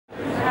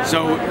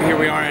So here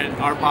we are at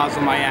Art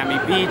Basel, Miami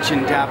Beach,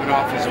 and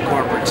Davidoff is a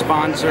corporate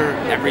sponsor.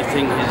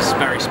 Everything is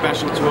very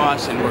special to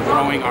us, and we're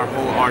growing our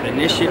whole art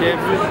initiative.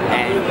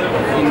 And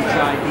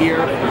inside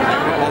here,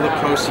 all the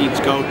proceeds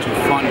go to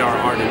fund our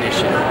art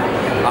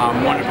initiative.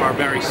 One of our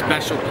very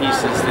special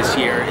pieces this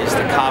year is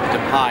the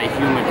Paille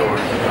humidor,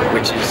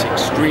 which is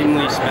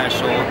extremely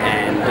special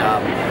and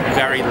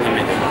very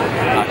limited.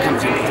 It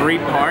comes in 3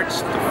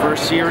 parts. The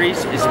first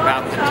series is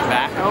about the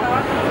tobacco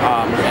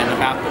and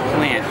about the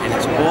plant, and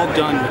it's all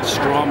done with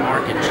straw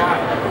marquetry,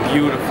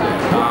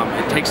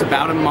 beautifully. It takes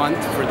about a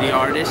month for the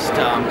artist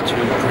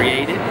to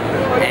create it,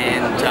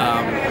 and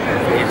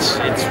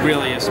it's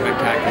really a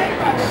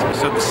spectacular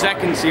piece. So the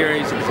second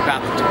series is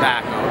about the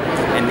tobacco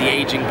and the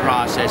aging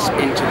process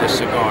into the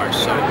cigars.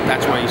 So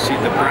that's why you see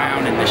the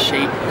brown and the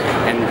shape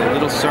and the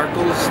little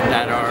circles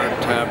that are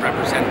to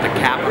represent the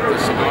cap of the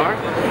cigar.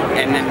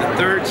 And then the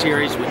third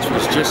series, which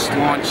was just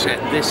launched at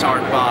this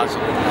Art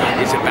Basel,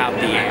 is about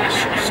the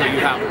ash. So you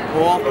have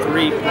all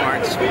 3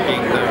 parts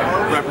being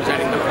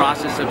representing the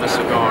process of the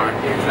cigar.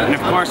 And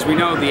of course we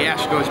know the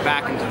ash goes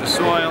back into the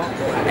soil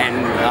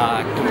and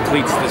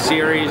completes the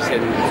series,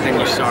 and then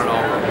you start all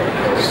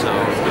over. So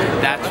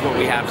that's what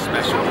we have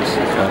special this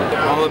year.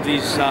 All of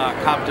these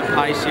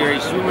Paille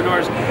series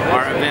humidors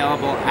are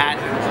available at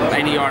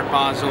any Art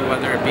Basel,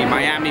 whether it be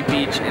Miami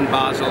Beach, in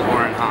Basel,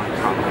 or in Hong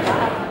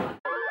Kong.